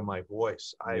back out of my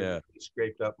voice. I Yeah.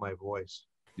 scraped up my voice.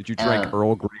 Did you drink Um,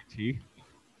 Earl Grey tea?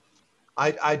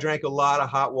 I drank a lot of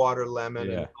hot water,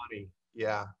 lemon, Yeah. and honey.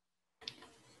 Yeah.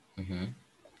 hmm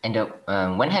And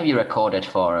when have you recorded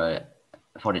for the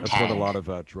That's tank? what a lot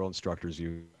of drill instructors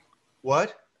use.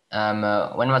 What? When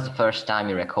was the first time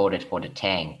you recorded for the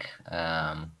tank?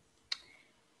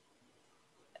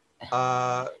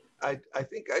 I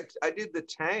think I did the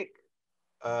tank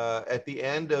at the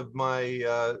end of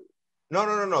my.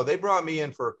 No. They brought me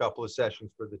in for a couple of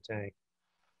sessions for the tank.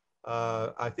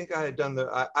 I think I had done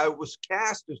I was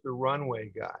cast as the runway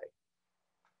guy.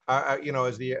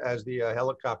 As the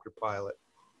helicopter pilot.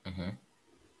 Mhm.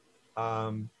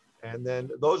 And then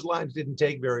those lines didn't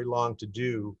take very long to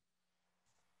do.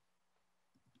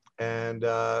 And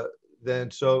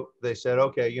then so they said,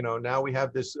 okay, now we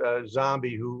have this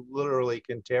zombie who literally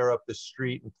can tear up the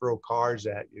street and throw cars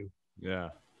at you. Yeah.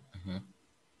 Mhm.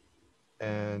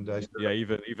 And I said, Yeah,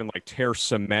 even like tear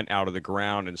cement out of the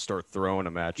ground and start throwing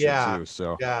them at you yeah, too.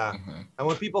 So yeah. Mhm. And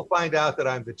when people find out that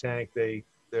I'm the tank, they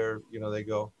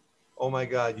go, oh my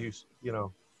God,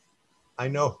 I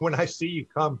know when I see you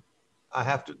come,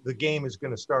 the game is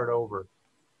going to start over.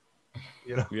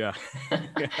 yeah,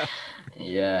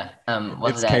 Yeah.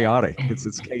 Was it's that? chaotic.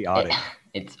 It's chaotic.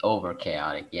 It's over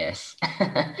chaotic. Yes.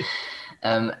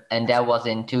 And that was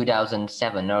in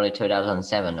 2007, early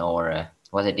 2007, or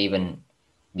was it even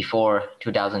before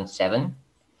 2007?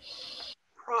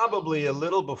 Probably a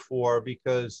little before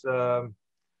because,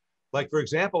 like, for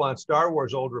example, on Star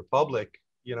Wars Old Republic,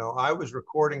 I was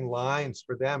recording lines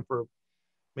for them for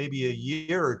maybe a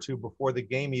year or two before the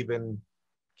game even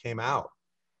came out.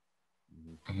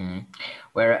 Mm-hmm.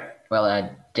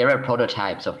 There are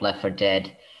prototypes of Left 4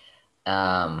 Dead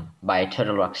by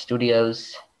Turtle Rock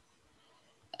Studios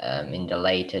in the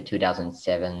late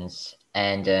 2007s,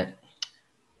 and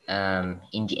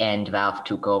in the end, Valve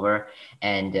took over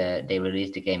and they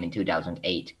released the game in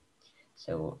 2008.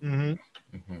 So,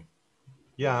 Mm-hmm. mhm.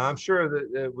 Yeah, I'm sure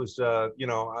that it was,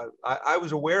 I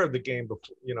was aware of the game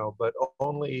before, but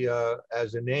only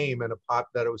as a name and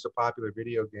that it was a popular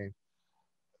video game.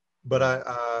 But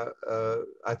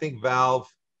I think Valve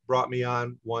brought me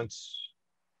on once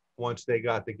they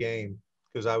got the game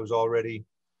because I was already,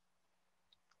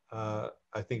 I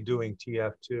think, doing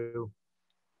TF2.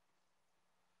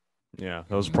 Yeah,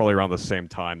 that was probably around the same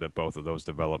time that both of those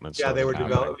developments Yeah, they started were happening.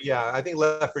 developed. Yeah, I think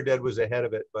Left 4 Dead was ahead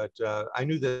of it, but I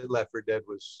knew that Left 4 Dead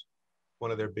was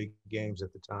one of their big games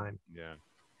at the time. Yeah.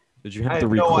 Did you I have to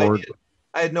had no record? idea.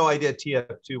 I had no idea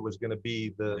TF2 was going to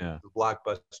be Yeah. the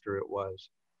blockbuster it was.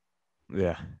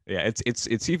 Yeah, yeah.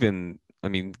 It's even. I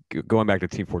mean, going back to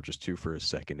Team Fortress 2 for a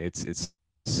second, it's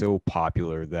so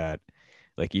popular that,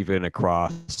 like, even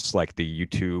across like the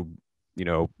YouTube,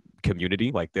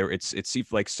 community, like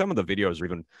it's like some of the videos are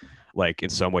even like in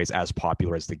some ways as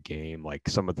popular as the game. Like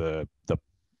some of the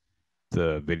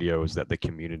the videos that the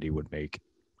community would make,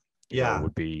 you know,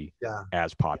 would be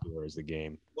as popular as the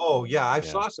game. Oh yeah, I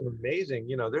saw some amazing.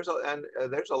 You know, there's a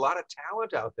lot of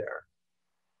talent out there.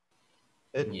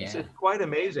 It's quite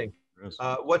amazing.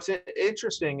 What's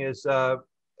interesting is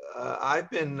I've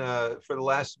been for the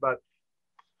last about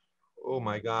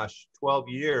 12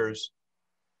 years.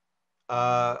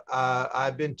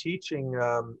 I've been teaching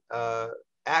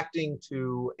acting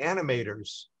to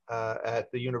animators at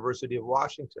the University of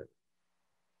Washington.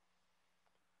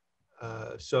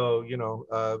 So, you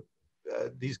know,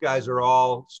 these guys are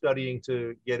all studying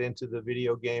to get into the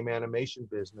video game animation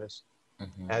business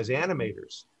as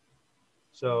animators.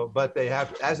 So, but they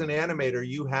have, as an animator,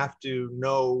 you have to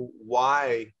know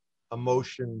why a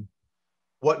motion,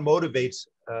 what motivates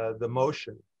the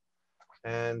motion.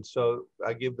 And so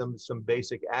I give them some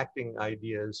basic acting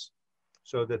ideas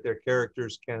so that their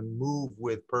characters can move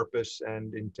with purpose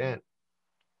and intent.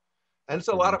 And it's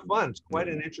a lot of fun. It's quite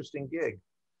an interesting gig.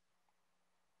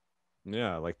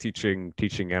 Yeah, like teaching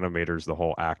animators the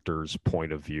whole actor's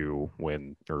point of view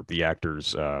or the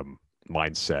actor's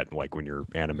mindset, like when you're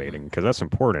animating, because that's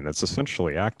important. It's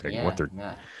essentially acting what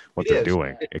they're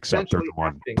doing, except they're the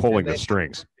one pulling the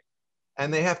strings.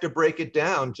 And they have to break it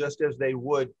down just as they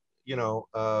would, you know,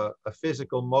 a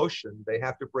physical motion. They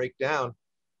have to break down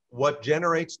what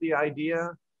generates the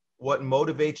idea, what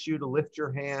motivates you to lift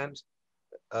your hand,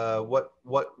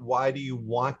 why do you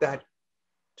want that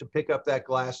to pick up that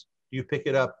glass? Do you pick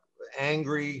it up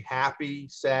angry, happy,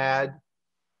 sad?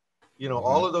 You know,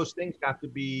 all of those things have to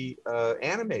be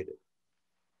animated.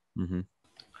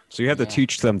 So you have to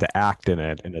teach them to act in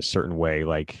it in a certain way.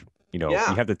 Like, you know, you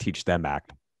have to teach them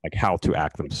like how to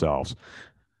act themselves.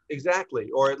 Exactly.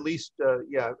 Or at least,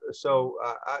 So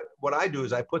what I do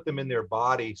is I put them in their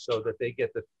body so that they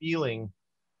get the feeling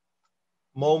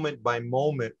moment by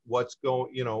moment, what's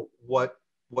going, you know,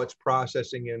 what's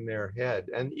processing in their head.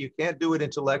 And you can't do it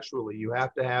intellectually. You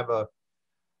have to have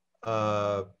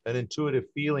an intuitive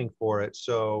feeling for it.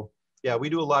 So yeah, we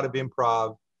do a lot of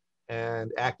improv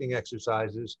and acting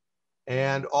exercises.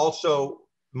 And also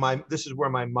this is where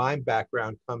my mime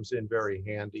background comes in very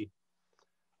handy,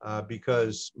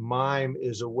 because mime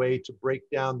is a way to break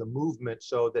down the movement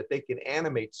so that they can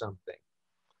animate something.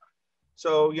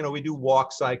 So, you know, we do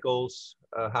walk cycles,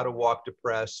 how to walk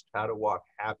depressed, how to walk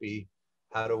happy,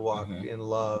 how to walk in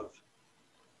love.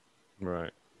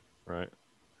 Right.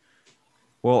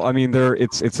 Well, I mean,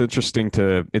 it's interesting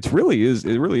it really is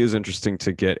interesting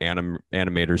to get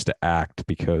animators to act,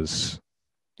 because,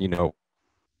 you know,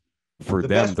 for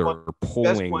them, they're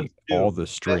pulling all the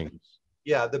strings.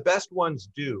 The best ones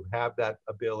do have that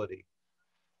ability.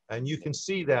 And you can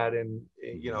see that in,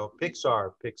 you know,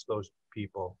 Pixar picks those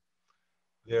people.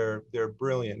 They're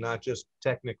brilliant, not just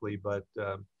technically, but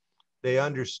they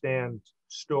understand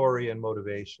story and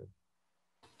motivation.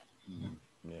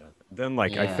 Yeah. Then,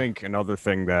 like, I think another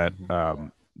thing that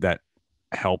that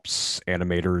helps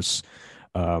animators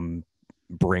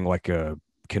bring like a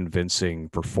convincing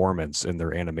performance in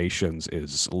their animations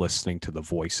is listening to the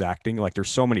voice acting. Like, there's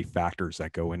so many factors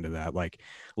that go into that, like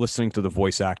listening to the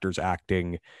voice actors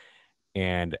acting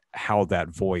and how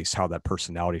that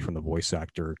personality from the voice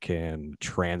actor can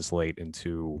translate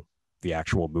into the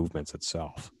actual movements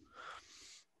itself.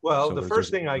 Well, so the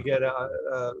first thing I get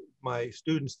my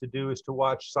students to do is to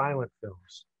watch silent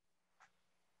films,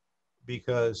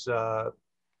 because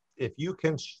if you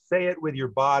can say it with your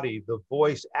body,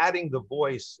 adding the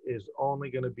voice is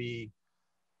only going to be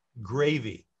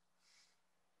gravy.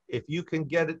 If you can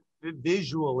get it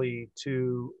visually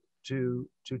to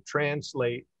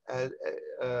translate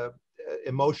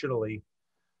emotionally,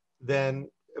 then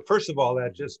first of all,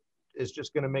 that is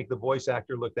just going to make the voice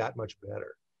actor look that much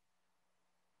better.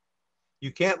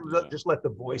 You can't just let the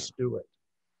voice do it.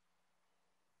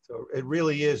 So it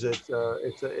really is. It's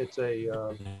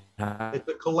a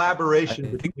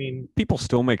collaboration between. People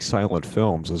still make silent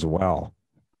films as well.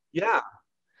 Yeah.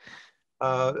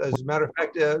 As a matter of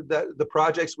fact, the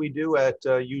projects we do at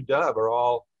UW are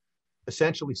all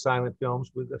essentially silent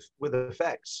films with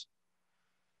effects.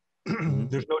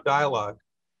 There's no dialogue.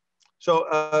 So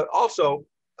also,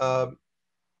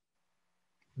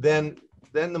 then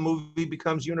the movie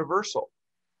becomes universal.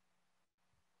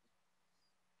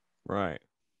 Right.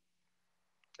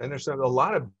 And there's a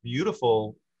lot of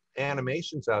beautiful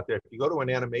animations out there. If you go to an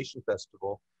animation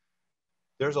festival,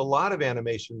 there's a lot of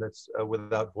animation that's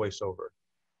without voiceover.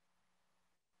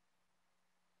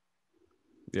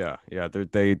 Yeah.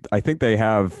 I think they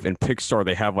have in Pixar,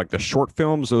 they have like the short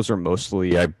films. Those are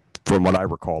mostly, from what I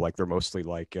recall, like they're mostly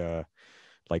like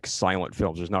like silent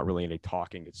films. There's not really any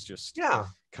talking. It's just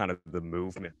kind of the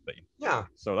movement.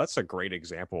 So that's a great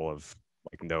example of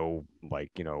like no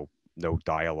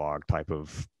dialogue type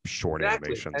of short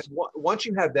animations. And once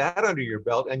you have that under your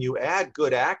belt and you add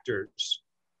good actors,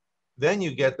 then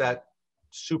you get that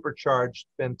supercharged,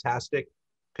 fantastic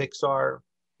Pixar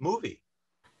movie.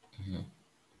 Mm-hmm.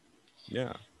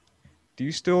 Yeah. Do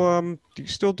you still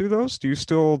do those? Do you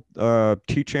still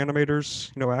teach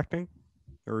animators, acting,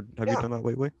 or have you done that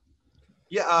lately?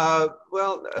 Yeah.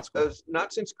 Well,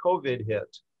 not since COVID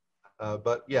hit,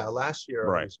 but yeah, last year.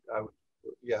 Right.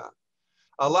 Yeah.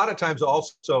 A lot of times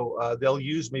also they'll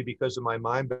use me because of my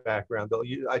mime background.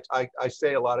 I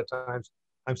say a lot of times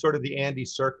I'm sort of the Andy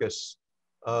Serkis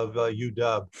of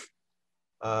UW.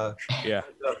 Yeah.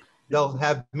 They'll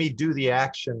have me do the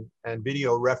action and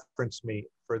video reference me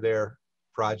for their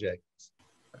projects.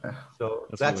 So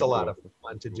that's really a lot of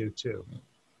fun to do too.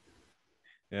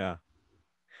 Yeah.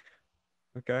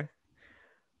 Okay.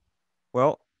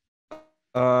 Well,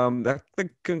 that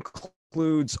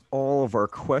concludes all of our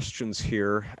questions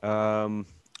here.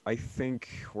 I think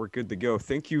we're good to go.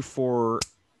 Thank you for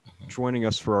joining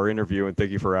us for our interview, and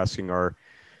thank you for asking our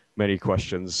many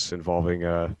questions involving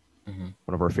one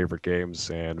of our favorite games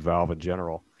and Valve in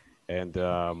general. And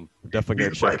we're definitely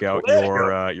going to check out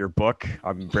your book.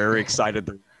 I'm very excited.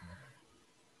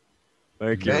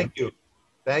 Thank you.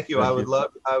 Thank you. I would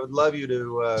love you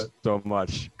to so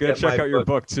much. Gonna check out your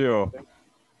book too.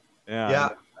 Yeah.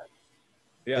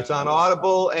 It's on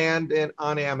Audible and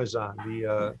on Amazon.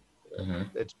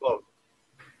 It's both.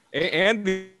 And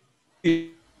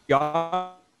the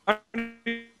oh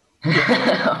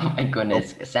my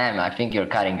goodness, Sam, I think you're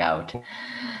cutting out.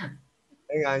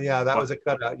 Hang on, yeah, that was a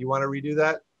cutout. You want to redo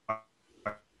that?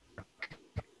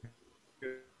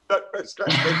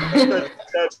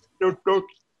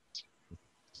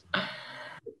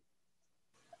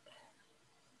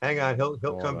 Hang on, he'll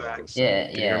come back.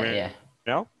 Yeah.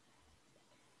 No?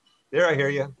 There, I hear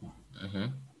you.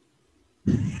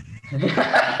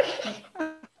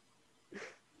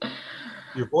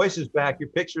 Your voice is back. Your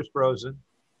picture's frozen.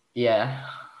 Yeah.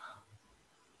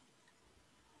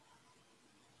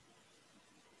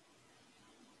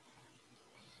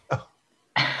 Oh,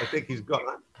 I think he's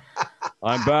gone.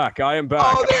 I'm back. I am back.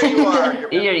 Oh, there you are.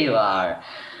 Here you are.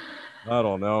 I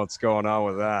don't know what's going on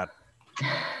with that.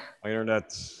 My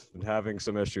internet's been having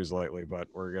some issues lately, but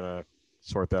we're gonna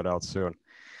sort that out soon.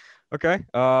 Okay.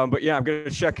 But yeah, I'm gonna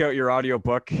check out your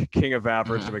audiobook, King of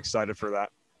Average. I'm excited for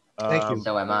that. Thank you.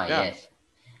 So am I, yes.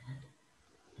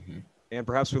 And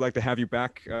perhaps we'd like to have you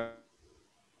back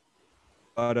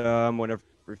but whenever,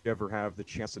 if you ever have the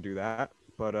chance to do that.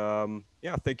 But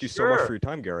yeah, thank you so much for your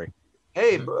time, Gary.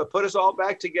 Hey, put us all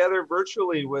back together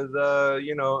virtually with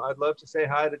I'd love to say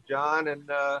hi to John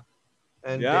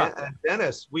and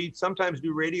Dennis. We sometimes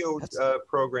do radio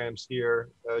programs here.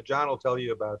 John will tell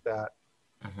you about that.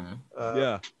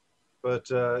 But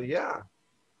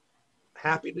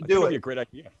happy to do it. That'd be a great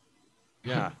idea.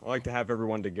 Yeah, I like to have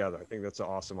everyone together. I think that's an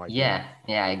awesome idea.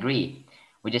 Yeah, I agree.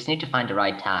 We just need to find the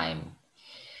right time.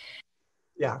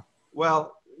 Yeah,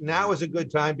 well, now is a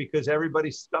good time because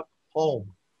everybody's stuck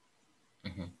home.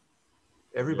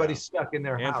 Everybody's stuck in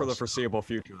their house. And for the foreseeable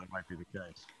future, that might be the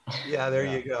case. Yeah, there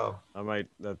you go.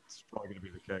 That's probably going to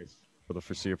be the case for the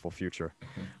foreseeable future.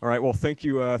 All right, well, thank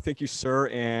you, sir,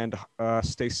 and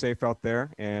stay safe out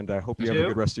there, and I hope you have a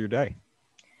good rest of your day.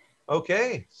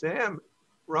 Okay, Sam,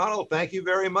 Ronald, thank you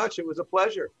very much. It was a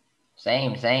pleasure.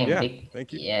 Same. Yeah,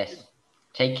 thank you. Yes.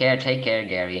 Take care,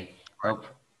 Gary. Hope.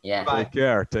 Yeah. Bye.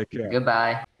 Take care.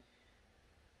 Goodbye.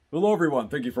 Hello, everyone.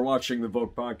 Thank you for watching the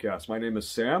Vogue Podcast. My name is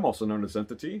Sam, also known as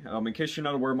Entity. In case you're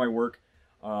not aware of my work,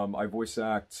 I voice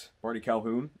act Barney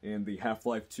Calhoun in the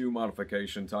Half-Life 2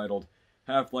 modification titled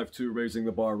Half-Life 2 Raising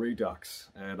the Bar Redux.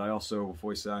 And I also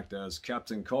voice act as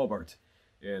Captain Colbert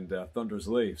in Thunder's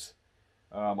Leaves.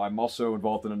 I'm also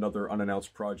involved in another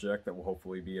unannounced project that will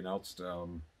hopefully be announced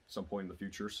some point in the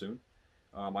future soon.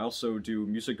 I also do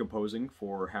music composing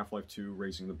for Half-Life 2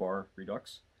 Raising the Bar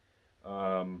Redux.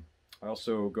 I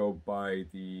also go by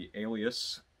the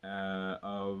alias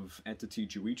of Entity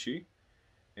Juichi,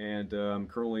 and I'm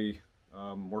currently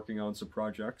working on some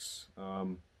projects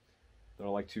that I'd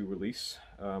like to release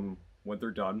when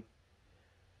they're done.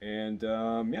 And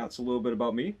yeah, it's a little bit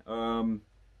about me.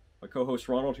 My co-host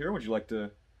Ronald here, would you like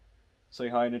to say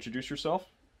hi and introduce yourself?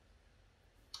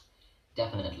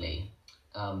 Definitely.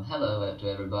 Hello to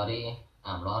everybody.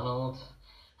 I'm Ronald.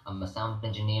 I'm a sound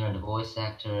engineer and a voice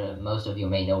actor. Most of you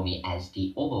may know me as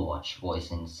the Overwatch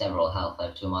voice in several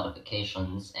Half-Life 2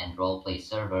 modifications and roleplay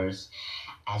servers,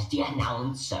 as the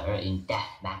announcer in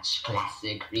Deathmatch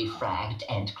Classic, Refragged,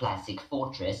 and Classic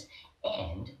Fortress,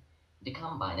 and the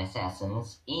Combine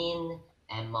Assassins in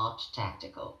MMOT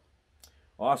Tactical.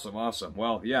 Awesome, awesome.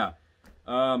 Well, yeah.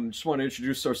 Just want to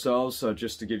introduce ourselves,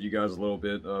 just to give you guys a little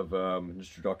bit of an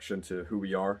introduction to who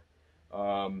we are.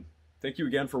 Thank you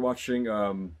again for watching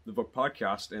the Vogue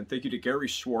podcast, and thank you to Gary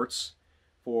Schwartz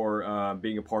for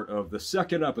being a part of the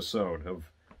second episode of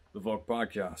the Vogue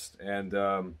podcast. And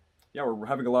yeah, we're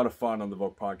having a lot of fun on the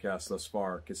Vogue podcast thus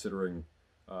far, considering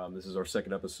this is our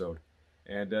second episode.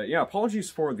 And yeah,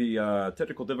 apologies for the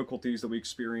technical difficulties that we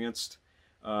experienced.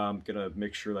 Gonna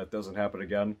make sure that doesn't happen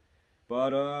again.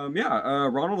 But yeah,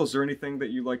 Ronald, is there anything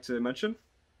that you'd like to mention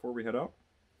before we head out?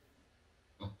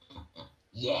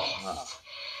 Yes.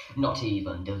 Not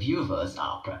even the viewers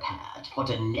are prepared for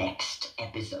the next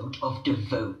episode of the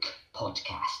Vogue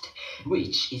podcast,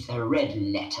 which is a red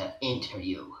letter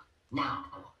interview. Now,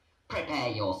 prepare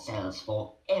yourselves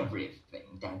for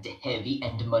everything that the Heavy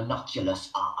and Monoculous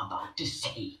are about to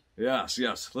say. Yes,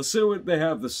 yes. Let's see what they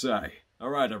have to say. All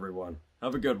right, everyone.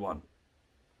 Have a good one.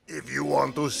 If you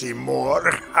want to see more,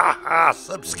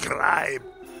 subscribe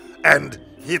and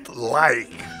hit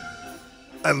like.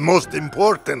 And most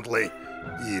importantly,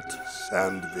 eat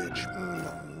sandwich.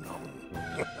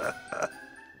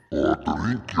 Or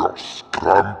drink your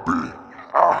scrumpy.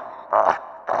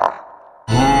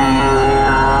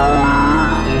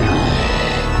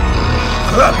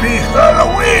 Happy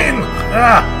Halloween!